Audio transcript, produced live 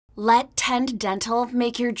Let Tend Dental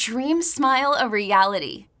make your dream smile a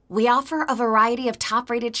reality. We offer a variety of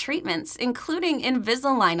top-rated treatments, including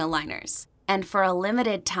Invisalign aligners. And for a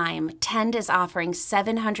limited time, Tend is offering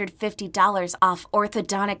 $750 off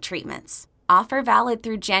orthodontic treatments. Offer valid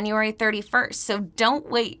through January 31st, so don't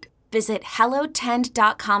wait. Visit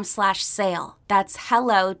hellotend.com/sale. That's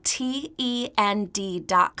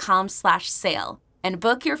hellotend.com/sale. And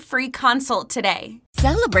book your free consult today.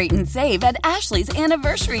 Celebrate and save at Ashley's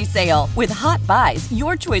Anniversary Sale. With Hot Buys,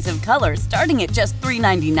 your choice of colors starting at just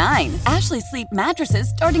 $3.99. Ashley Sleep mattresses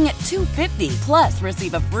starting at $2.50. Plus,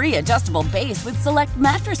 receive a free adjustable base with select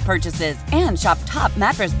mattress purchases. And shop top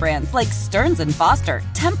mattress brands like Stearns & Foster,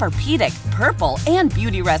 Tempur-Pedic, Purple, and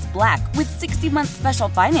Beautyrest Black with 60-month special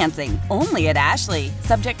financing. Only at Ashley.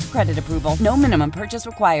 Subject to credit approval. No minimum purchase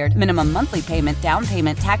required. Minimum monthly payment, down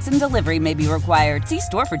payment, tax, and delivery may be required. See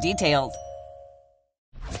store for details.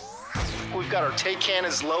 We've got our take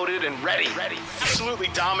cannons loaded and ready. Absolutely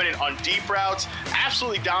dominant on deep routes.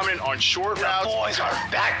 Absolutely dominant on short routes. The boys are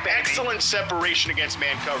back, baby. Excellent separation against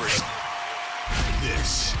man coverage.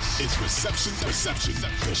 This is Reception,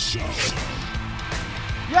 the show.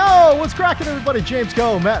 Yo, what's cracking, everybody? James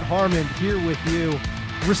Go, Matt Harmon here with you.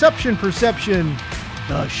 Reception, Perception,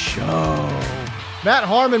 the show. Matt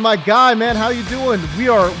Harmon, my guy, man, how you doing?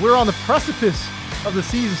 We're on the precipice of the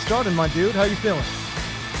season starting, my dude. How you feeling?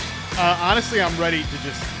 Honestly, I'm ready to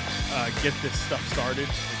just get this stuff started.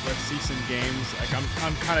 Like, let's see some games. Like, I'm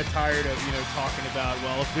kind of tired of talking about,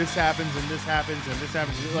 well, if this happens and this happens and this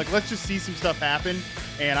happens. Like, let's just see some stuff happen.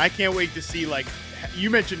 And I can't wait to see, like, you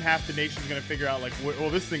mentioned half the nation's going to figure out, like, well,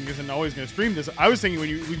 this thing isn't always going to stream this. I was thinking when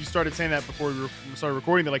you started saying that before we started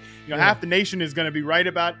recording that, like, half the nation is going to be right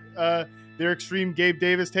about their extreme Gabe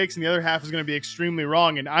Davis takes, and the other half is going to be extremely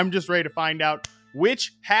wrong. And I'm just ready to find out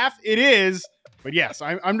which half it is. But yes,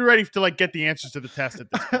 I'm ready to, like, get the answers to the test at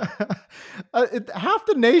this point. Half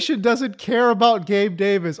the nation doesn't care about Gabe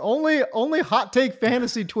Davis. Only Hot Take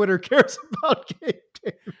Fantasy Twitter cares about Gabe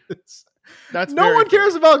Davis. No one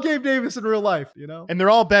cares about Gabe Davis in real life, And they're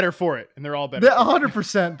all better for it.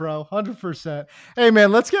 100%, bro. 100%. Hey,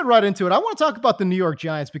 man, let's get right into it. I want to talk about the New York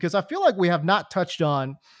Giants because I feel like we have not touched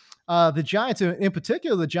on the Giants, in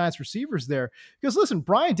particular, the Giants receivers there. Because listen,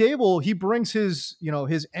 Brian Daboll, he brings his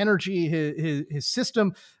energy, his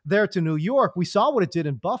system there to New York. We saw what it did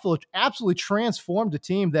in Buffalo. It absolutely transformed a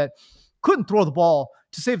team that couldn't throw the ball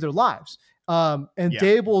to save their lives.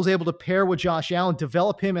 Daboll is able to pair with Josh Allen,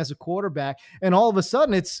 develop him as a quarterback, and all of a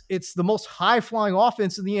sudden it's the most high-flying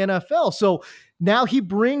offense in the NFL. So now he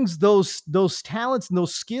brings those talents and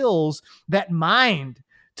those skills, that mind,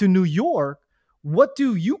 to New York. What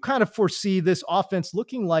do you kind of foresee this offense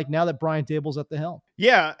looking like now that Brian Daboll's at the helm?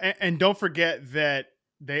 Yeah, and don't forget that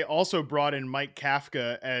they also brought in Mike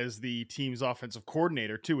Kafka as the team's offensive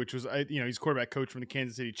coordinator too, which was, he's quarterback coach from the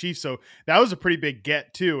Kansas City Chiefs. So that was a pretty big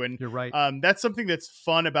get too. And you're right. That's something that's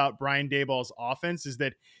fun about Brian Daboll's offense is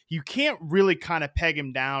that you can't really kind of peg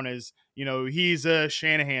him down as, he's a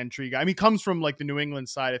Shanahan tree guy. I mean, he comes from, like, the New England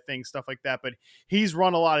side of things, stuff like that, but he's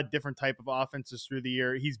run a lot of different type of offenses through the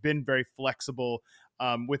year. He's been very flexible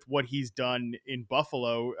with what he's done in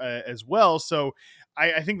Buffalo as well. So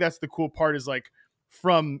I think that's the cool part is, like,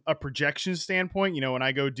 from a projection standpoint, when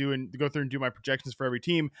I go through and do my projections for every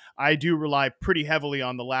team, I do rely pretty heavily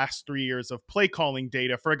on the last 3 years of play calling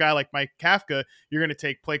data. For a guy like Mike Kafka, you're going to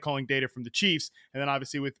take play calling data from the Chiefs. And then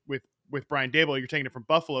obviously with Brian Daboll, you're taking it from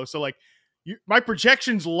Buffalo. So, like, my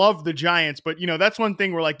projections love the Giants, but that's one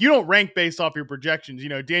thing where, like, you don't rank based off your projections.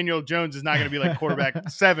 Daniel Jones is not going to be like quarterback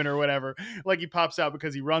 7 or whatever. Like, he pops out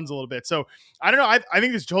because he runs a little bit. So I don't know. I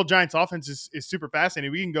think this whole Giants offense is super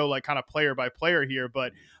fascinating. We can go, like, kind of player by player here,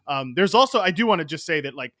 but there's also, I do want to just say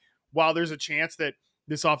that, like, while there's a chance that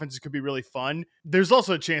this offense could be really fun, there's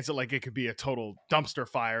also a chance that, like, it could be a total dumpster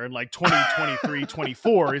fire, and, like,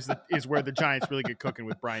 2023-24 is where the Giants really get cooking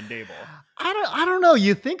with Brian Daboll. I don't know.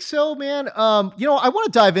 You think so, man? I want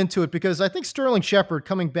to dive into it because I think Sterling Shepard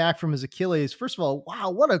coming back from his Achilles, first of all, wow,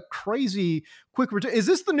 what a crazy quick return. Is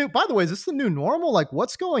this the new normal? Like,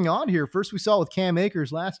 what's going on here? First we saw it with Cam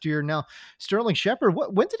Akers last year. Now Sterling Shepard,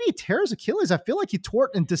 when did he tear his Achilles? I feel like he tore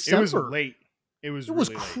it in December. It was late. It was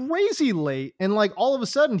really crazy late. And, like, all of a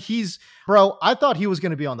sudden I thought he was going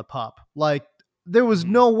to be on the pup. Like, there was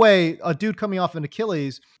no way a dude coming off an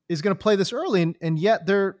Achilles is going to play this early. And yet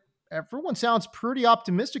they're everyone sounds pretty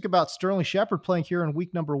optimistic about Sterling Shepard playing here in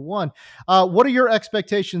week number 1. What are your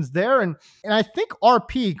expectations there? And I think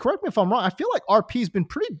RP, correct me if I'm wrong, I feel like RP's been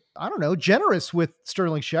pretty, I don't know, generous with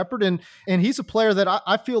Sterling Shepard. And he's a player that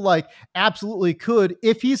I feel like absolutely could,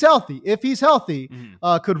 if he's healthy,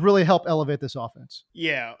 could really help elevate this offense.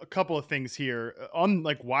 Yeah, a couple of things here. On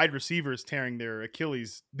like wide receivers tearing their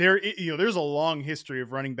Achilles, there's a long history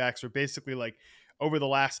of running backs where basically like over the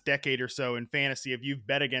last decade or so in fantasy, if you've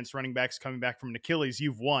bet against running backs coming back from an Achilles,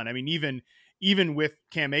 you've won. I mean, even with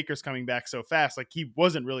Cam Akers coming back so fast, like he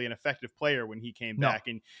wasn't really an effective player when he came back.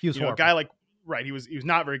 And he was a guy like, right, he was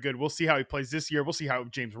not very good. We'll see how he plays this year. We'll see how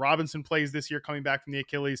James Robinson plays this year coming back from the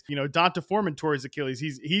Achilles. Donta Foreman tore his Achilles.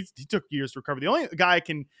 He took years to recover. The only guy I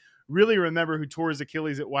can really remember who tore his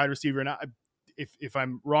Achilles at wide receiver, and if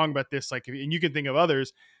I'm wrong about this, like, and you can think of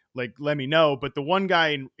others, like, let me know. But the one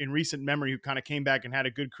guy in recent memory who kind of came back and had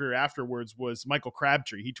a good career afterwards was Michael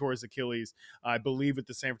Crabtree. He tore his Achilles, I believe, with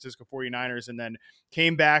the San Francisco 49ers, and then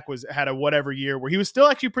came back, had a whatever year where he was still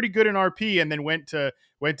actually pretty good in RP, and then went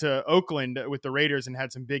to Oakland with the Raiders and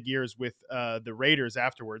had some big years with the Raiders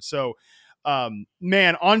afterwards. So,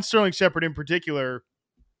 man, on Sterling Shepard in particular,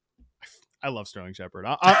 I love Sterling Shepard.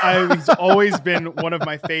 He's always been one of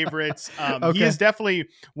my favorites. Okay. He is definitely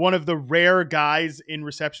one of the rare guys in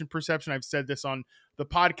reception perception. I've said this on the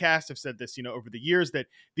podcast. I've said this, over the years, that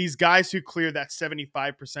these guys who clear that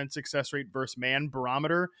 75% success rate versus man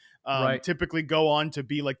barometer typically go on to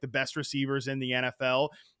be like the best receivers in the NFL.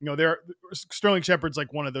 Sterling Shepard's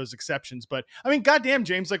like one of those exceptions, but I mean, goddamn,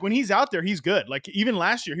 James, like when he's out there, he's good. Like even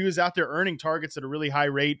last year, he was out there earning targets at a really high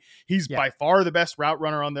rate. He's by far the best route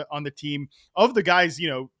runner on the team. Of the guys,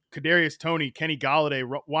 Kadarius Toney, Kenny Golladay,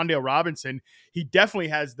 Wan'Dale Robinson, he definitely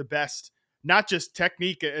has the best, not just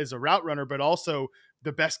technique as a route runner, but also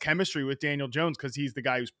the best chemistry with Daniel Jones, because he's the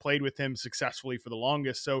guy who's played with him successfully for the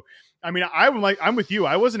longest. So, I mean, I'm with you.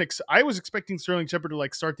 I was expecting Sterling Shepard to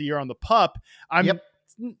like start the year on the pup. I'm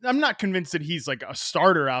not convinced that he's like a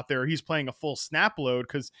starter out there. He's playing a full snap load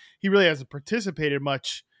because he really hasn't participated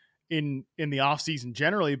much in the offseason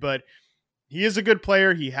generally, but he is a good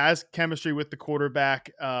player. He has chemistry with the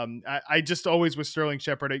quarterback. I just always with Sterling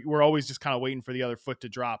Shepard, we're always just kind of waiting for the other foot to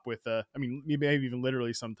drop with, maybe even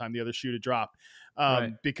literally sometime the other shoe to drop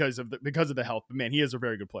because of the health. But man, he is a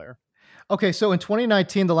very good player. Okay, so in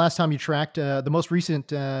 2019, the last time you tracked, the most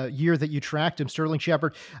recent year that you tracked him, Sterling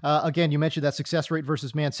Shepard, again, you mentioned that success rate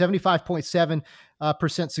versus man,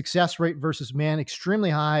 75.7% success rate versus man, extremely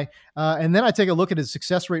high. And then I take a look at his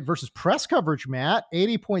success rate versus press coverage, Matt,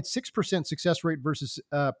 80.6% success rate versus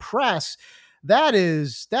press. That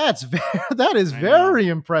is very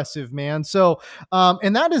impressive, man. So,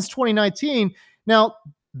 and that is 2019. Now,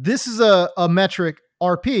 this is a metric.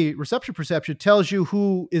 RP, reception perception, tells you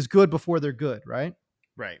who is good before they're good, right?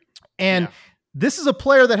 Right. And this is a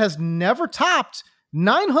player that has never topped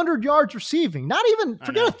 900 yards receiving, not even,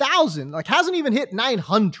 forget 1,000, like hasn't even hit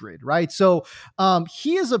 900, right? So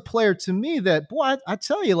he is a player to me that, boy, I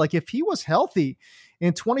tell you, like if he was healthy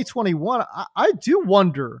in 2021, I do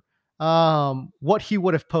wonder what he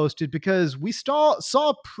would have posted, because we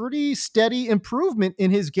saw pretty steady improvement in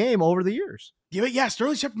his game over the years. Yeah,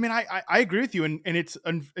 Sterling Shepard, man, I agree with you, and it's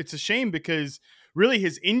a shame because really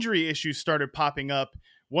his injury issues started popping up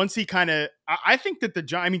once he kind of. I think that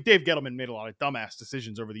Dave Gettleman made a lot of dumbass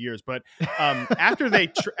decisions over the years, but after they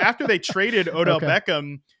traded Odell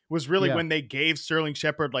Beckham was really when they gave Sterling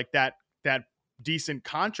Shepard like that decent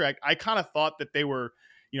contract. I kind of thought that they were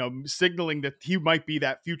signaling that he might be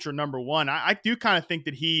that future number one. I do kind of think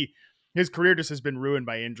that his career just has been ruined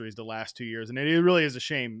by injuries the last 2 years. And it really is a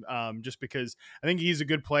shame, just because I think he's a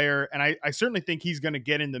good player. And I certainly think he's going to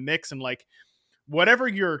get in the mix. And like whatever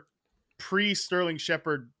your pre-Sterling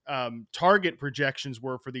Shepard target projections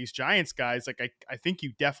were for these Giants guys, like I think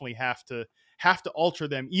you definitely have to alter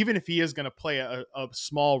them, even if he is going to play a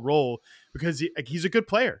small role, because he's a good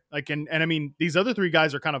player. Like, and I mean, these other three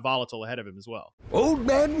guys are kind of volatile ahead of him as well. Old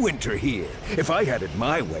Man Winter here. If I had it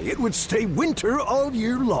my way, it would stay winter all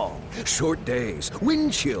year long. Short days,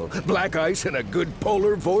 wind chill, black ice, and a good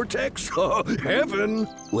polar vortex. Oh, heaven.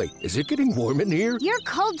 Wait, is it getting warm in here? Your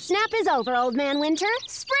cold snap is over, Old Man Winter.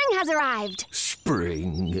 Spring has arrived.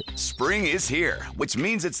 Spring. Spring is here, which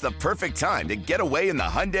means it's the perfect time to get away in the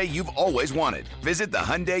Hyundai you've always wanted. Visit the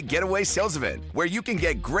Hyundai Getaway Sales Event, where you can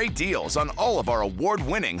get great deals on all of our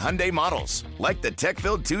award-winning Hyundai models, like the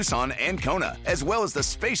tech-filled Tucson and Kona, as well as the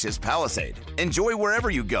spacious Palisade. Enjoy wherever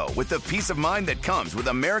you go with the peace of mind that comes with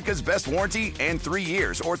America's best warranty and 3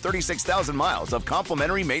 years or 36,000 miles of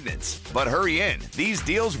complimentary maintenance. But hurry in, these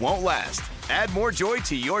deals won't last. Add more joy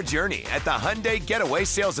to your journey at the Hyundai Getaway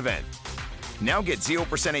Sales Event. Now get 0%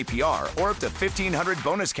 APR or up to $1,500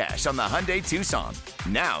 bonus cash on the Hyundai Tucson.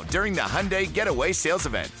 Now, during the Hyundai Getaway Sales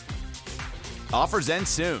Event. Offers end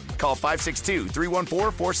soon. Call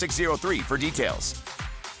 562-314-4603 for details.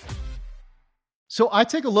 So I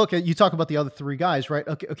take a look at, you talk about the other three guys, right?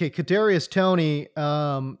 Okay. Kadarius Toney,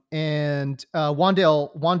 and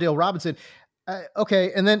Wan'Dale Robinson.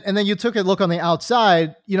 Okay. And then you took a look on the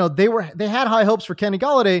outside, they had high hopes for Kenny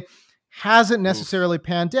Golladay, hasn't necessarily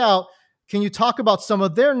panned out. Can you talk about some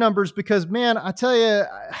of their numbers? Because man, I tell you,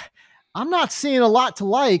 I'm not seeing a lot to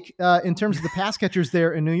like in terms of the pass catchers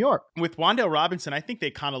there in New York. With Wan'Dale Robinson, I think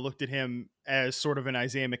they kind of looked at him as sort of an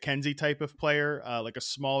Isaiah McKenzie type of player, like a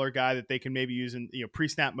smaller guy that they can maybe use in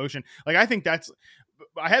pre-snap motion. Like I think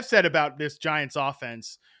I have said about this Giants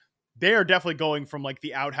offense, they are definitely going from like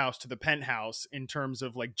the outhouse to the penthouse in terms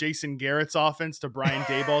of like Jason Garrett's offense to Brian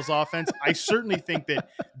Daboll's offense. I certainly think that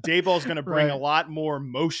Daboll's going to bring a lot more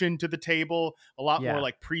motion to the table, a lot more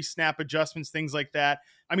like pre-snap adjustments, things like that.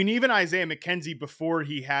 I mean, even Isaiah McKenzie, before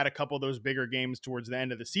he had a couple of those bigger games towards the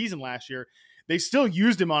end of the season last year, they still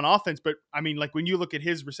used him on offense. But I mean, like when you look at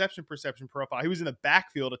his reception perception profile, he was in the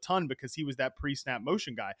backfield a ton because he was that pre-snap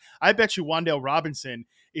motion guy. I bet you Wan'Dale Robinson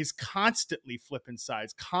is constantly flipping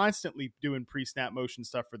sides, constantly doing pre-snap motion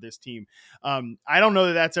stuff for this team. I don't know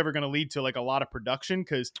that that's ever going to lead to like a lot of production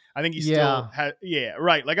because I think he still has,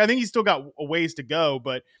 like I think he's still got a ways to go,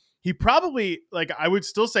 but he probably, like I would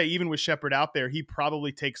still say, even with Shepard out there, he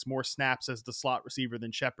probably takes more snaps as the slot receiver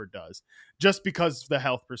than Shepard does, just because of the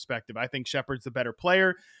health perspective. I think Shepard's the better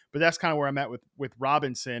player, but that's kind of where I'm at with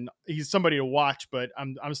Robinson. He's somebody to watch, but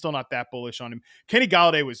I'm still not that bullish on him. Kenny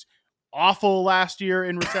Golladay was awful last year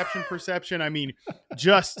in reception perception. I mean,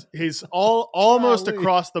 just his almost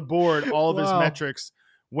across the board, all of his metrics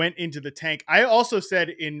went into the tank. I also said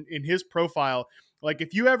in his profile, like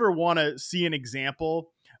if you ever want to see an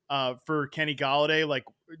example for Kenny Golladay, like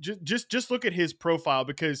just look at his profile,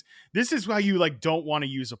 because this is how you like don't want to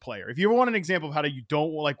use a player. If you ever want an example of how you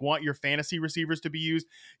don't like want your fantasy receivers to be used,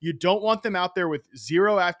 you don't want them out there with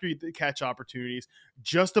zero after the catch opportunities,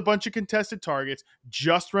 just a bunch of contested targets,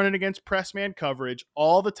 just running against press man coverage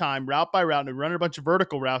all the time, route by route, and running a bunch of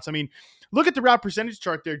vertical routes. I mean, look at the route percentage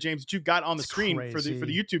chart there, James, that you've got on the screen for the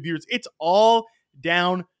YouTube viewers. It's all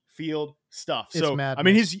downfield stuff. So I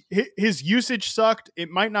mean, his usage sucked. It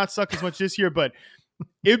might not suck as much this year, but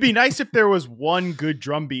it would be nice if there was one good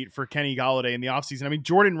drumbeat for Kenny Golladay in the offseason. I mean,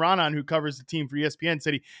 Jordan Raanan, who covers the team for ESPN,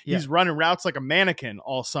 said he's running routes like a mannequin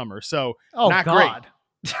all summer. So not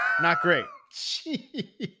great. Not great.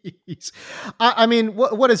 Jeez. I mean,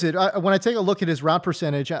 what is it? When I take a look at his route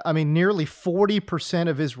percentage, I mean, nearly 40%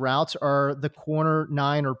 of his routes are the corner,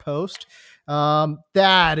 9, or post.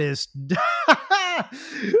 That is,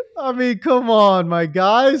 I mean, come on, my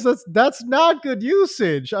guys. That's not good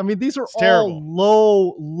usage. I mean, these are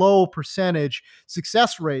all low percentage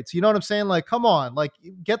success rates. You know what I'm saying? Like, come on, like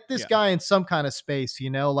get this guy in some kind of space,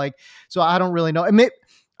 like, so I don't really know. I don't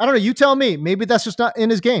know. You tell me, maybe that's just not in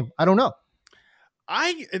his game. I don't know.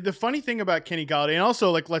 The funny thing about Kenny Golladay, and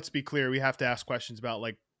also like, let's be clear, we have to ask questions about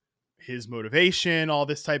like his motivation, all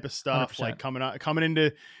this type of stuff, 100%. Like coming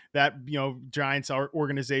into that, Giants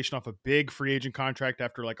organization off a big free agent contract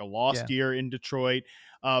after like a lost year in Detroit.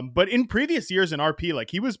 But in previous years in RP, like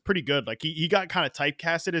he was pretty good. Like he got kind of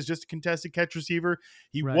typecasted as just a contested catch receiver.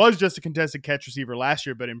 He was just a contested catch receiver last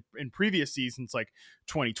year, but in previous seasons, like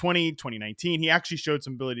 2020, 2019, he actually showed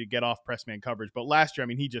some ability to get off press man coverage. But last year, I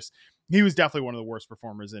mean, he was definitely one of the worst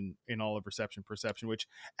performers in all of reception perception, which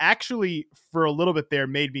actually for a little bit there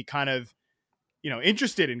made me kind of,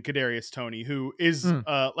 interested in Kadarius Toney, who is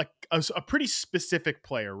like a pretty specific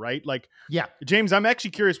player, right? Like, James, I'm actually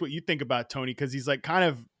curious what you think about Toney, because he's like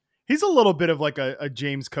he's a little bit of like a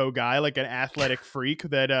James Coe guy, like an athletic freak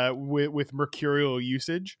that with mercurial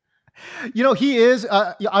usage. He is,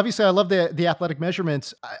 obviously I love the athletic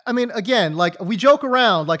measurements. I mean, again, like we joke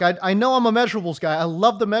around, like I know I'm a measurables guy. I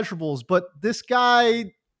love the measurables, but this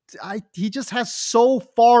guy, he just has so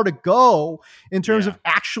far to go in terms of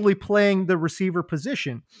actually playing the receiver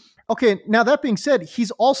position. Okay. Now that being said,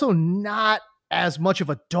 he's also not as much of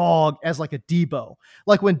a dog as like a Debo.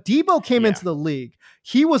 Like when Debo came into the league,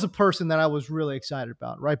 he was a person that I was really excited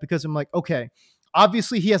about, right? Because I'm like, okay,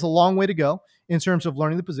 obviously he has a long way to go in terms of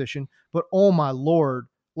learning the position, but oh my Lord,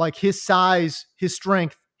 like his size, his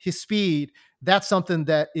strength, his speed, that's something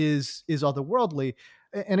that is otherworldly.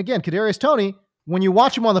 And again, Kadarius Toney, when you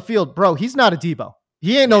watch him on the field, bro, he's not a Debo.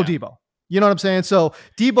 He ain't no Debo. You know what I'm saying? So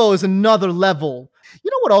Debo is another level. You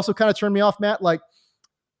know what also kind of turned me off, Matt? Like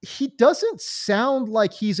he doesn't sound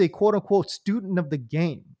like he's a quote unquote student of the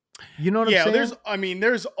game. You know what I'm saying?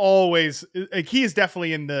 There's always, like, he is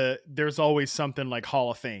definitely there's always something like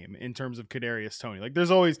Hall of Fame in terms of Kadarius Toney. Like,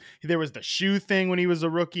 there was the shoe thing when he was a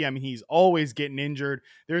rookie. I mean, he's always getting injured.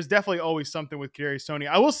 There's definitely always something with Kadarius Toney.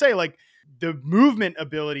 I will say, like, the movement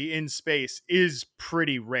ability in space is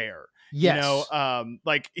pretty rare. Yes.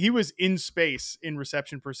 Like, he was in space in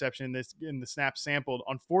reception perception in the snaps sampled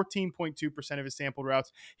on 14.2% of his sampled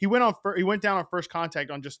routes. He went down on first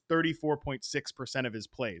contact on just 34.6% of his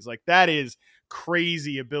plays. Like, that is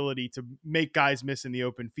crazy ability to make guys miss in the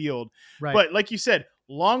open field. Right. But like you said,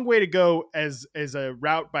 long way to go as a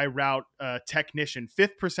route by route technician.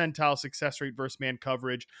 5th percentile success rate versus man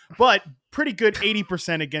coverage, but pretty good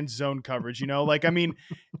 80% against zone coverage. Like, I mean,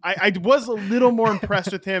 I was a little more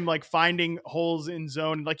impressed with him, like, finding holes in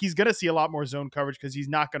zone. Like, he's going to see a lot more zone coverage because he's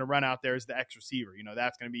not going to run out there as the X receiver.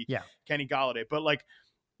 That's going to be Kenny Golladay. But, like,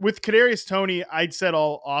 with Kadarius Toney, I'd said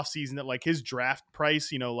all offseason that, like, his draft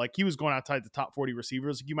price, like, he was going outside the top 40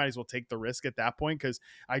 receivers. Like, you might as well take the risk at that point, because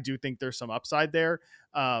I do think there's some upside there.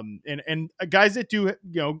 And guys that do,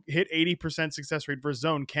 hit 80% success rate versus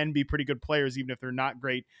zone can be pretty good players, even if they're not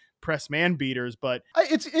great press man beaters. But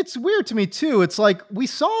it's weird to me too. It's like we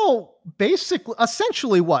saw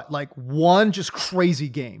essentially one just crazy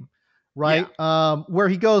game, right? Yeah. Where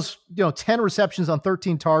he goes, 10 receptions on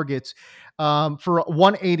 13 targets, for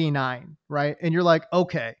 189, right? And you're like,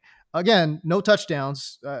 okay, again, no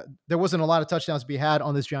touchdowns. There wasn't a lot of touchdowns to be had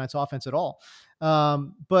on this Giants offense at all.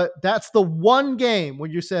 But that's the one game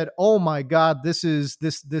when you said, oh my God, this is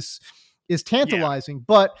tantalizing. Yeah.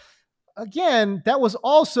 But again, that was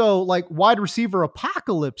also like wide receiver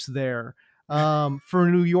apocalypse there for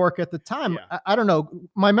New York at the time. Yeah. I don't know.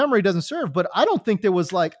 My memory doesn't serve, but I don't think there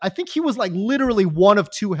was I think he was like literally one of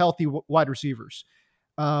two healthy wide receivers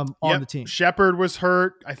on the team. Shepard was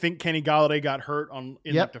hurt. I think Kenny Golladay got hurt in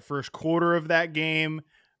like the first quarter of that game.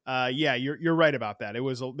 You're right about that. There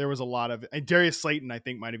was a lot of Darius Slayton, I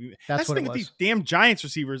think, might have been. That's what it was. These damn Giants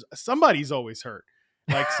receivers, somebody's always hurt.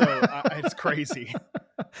 Like, so it's crazy.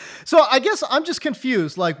 So I guess I'm just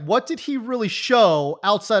confused. Like, what did he really show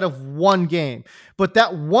outside of one game? But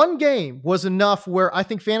that one game was enough where I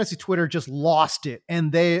think fantasy Twitter just lost it.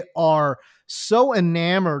 And they are so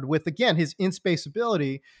enamored with, again, his in-space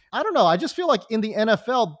ability. I don't know. I just feel like in the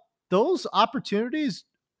NFL, those opportunities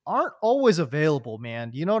aren't always available,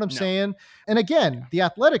 man. You know what I'm saying? And again, the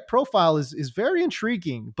athletic profile is very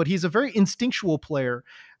intriguing, but he's a very instinctual player.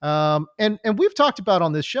 And we've talked about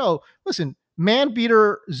on this show, listen, man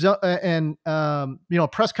beater and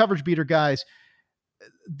press coverage beater guys,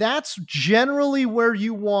 that's generally where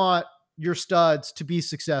you want your studs to be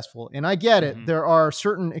successful. And I get it. There are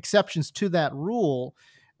certain exceptions to that rule.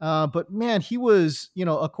 But man, he was,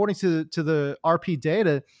 according to the RP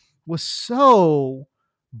data, was so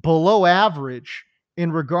below average in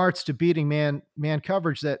regards to beating man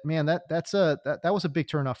coverage that was a big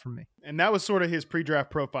turnoff for me. And that was sort of his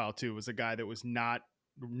pre-draft profile too, was a guy that was not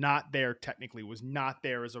there technically, was not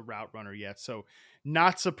there as a route runner yet. So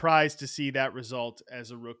not surprised to see that result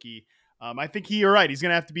as a rookie. I think you're right. He's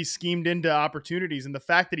going to have to be schemed into opportunities. And the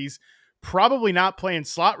fact that he's probably not playing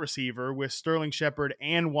slot receiver with Sterling Shepard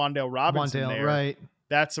and Wan'Dale Robinson there, right?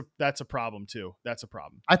 That's a problem too. That's a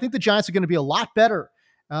problem. I think the Giants are going to be a lot better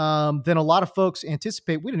than a lot of folks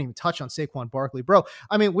anticipate. We didn't even touch on Saquon Barkley, bro.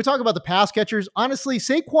 I mean, we talk about the pass catchers. Honestly,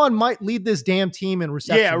 Saquon might lead this damn team in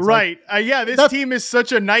receptions. Yeah, right. This team is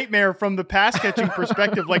such a nightmare from the pass catching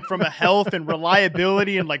perspective, like from a health and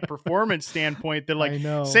reliability and like performance standpoint, that like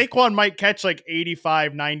Saquon might catch like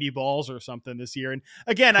 85, 90 balls or something this year. And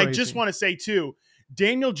again, crazy. I just want to say too,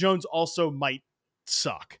 Daniel Jones also might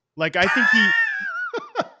suck. Like, I think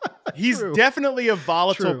he's definitely a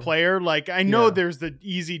volatile player. Like, I know there's the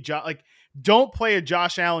easy job. Like, don't play a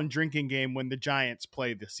Josh Allen drinking game when the Giants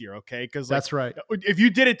play this year. Okay. Cause that's right. If you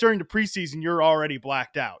did it during the preseason, you're already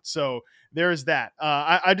blacked out. So there's that.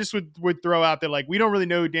 I just would throw out there, like, we don't really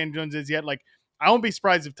know who Dan Jones is yet. Like, I won't be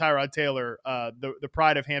surprised if Tyrod Taylor, the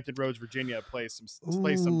pride of Hampton Roads, Virginia, plays some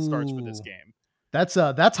starts for this game. That's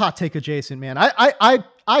hot take adjacent, man.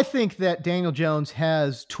 I think that Daniel Jones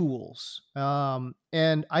has tools.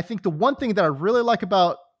 And I think the one thing that I really like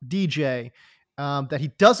about DJ, that he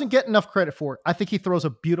doesn't get enough credit for, I think he throws a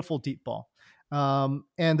beautiful deep ball.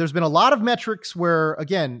 And there's been a lot of metrics where,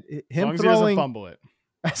 again, him as long as throwing, he doesn't fumble it.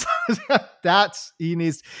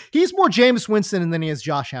 He's more Jameis Winston than he is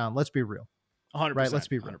Josh Allen. Let's be real. 100%. Right, let's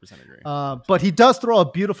be real. 100% agree. But he does throw a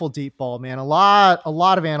beautiful deep ball, man. A lot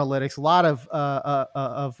of analytics, a lot of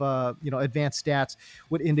advanced stats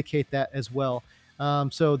would indicate that as well.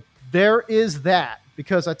 So there is that,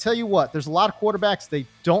 because I tell you what, there's a lot of quarterbacks, they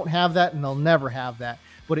don't have that and they'll never have that.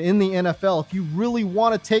 But in the NFL, if you really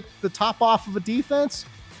want to take the top off of a defense,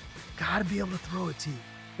 got to be able to throw it to you.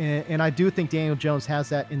 And I do think Daniel Jones has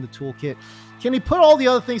that in the toolkit. Can he put all the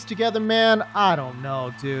other things together, man? I don't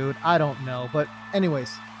know, dude. I don't know. But anyways,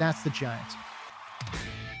 that's the Giants.